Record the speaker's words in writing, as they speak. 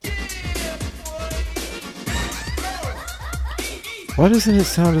Why doesn't it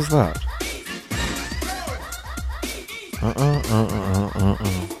sound as loud?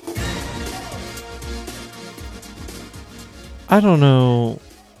 I don't know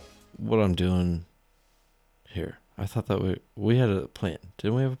what I'm doing here. I thought that we had a plan.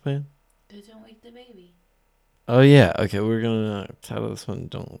 Didn't we have a plan? Don't wake the baby. Oh, yeah. Okay, we're going to title this one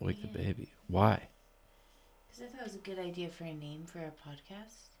Don't Wake the Baby. Why? Because I thought it was a good idea for a name for our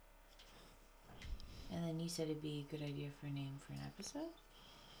podcast. And then you said it'd be a good idea for a name for an episode.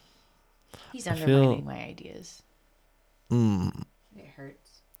 He's undermining my ideas. It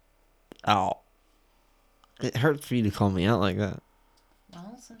hurts. Ow. It hurts for you to call me out like that.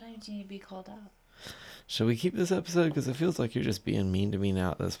 Well, sometimes you need to be called out. Should we keep this episode? Because it feels like you're just being mean to me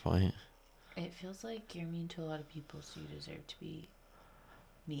now at this point. It feels like you're mean to a lot of people, so you deserve to be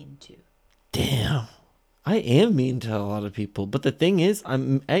mean to. Damn. I am mean to a lot of people. But the thing is,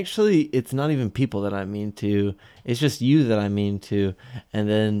 it's not even people that I'm mean to. It's just you that I'm mean to. And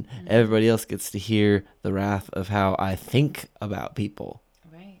then everybody else gets to hear the wrath of how I think about people.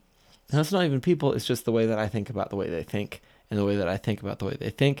 Right. And that's not even people. It's just the way that I think about the way they think. And the way that I think about the way they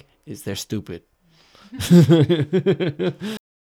think is they're stupid.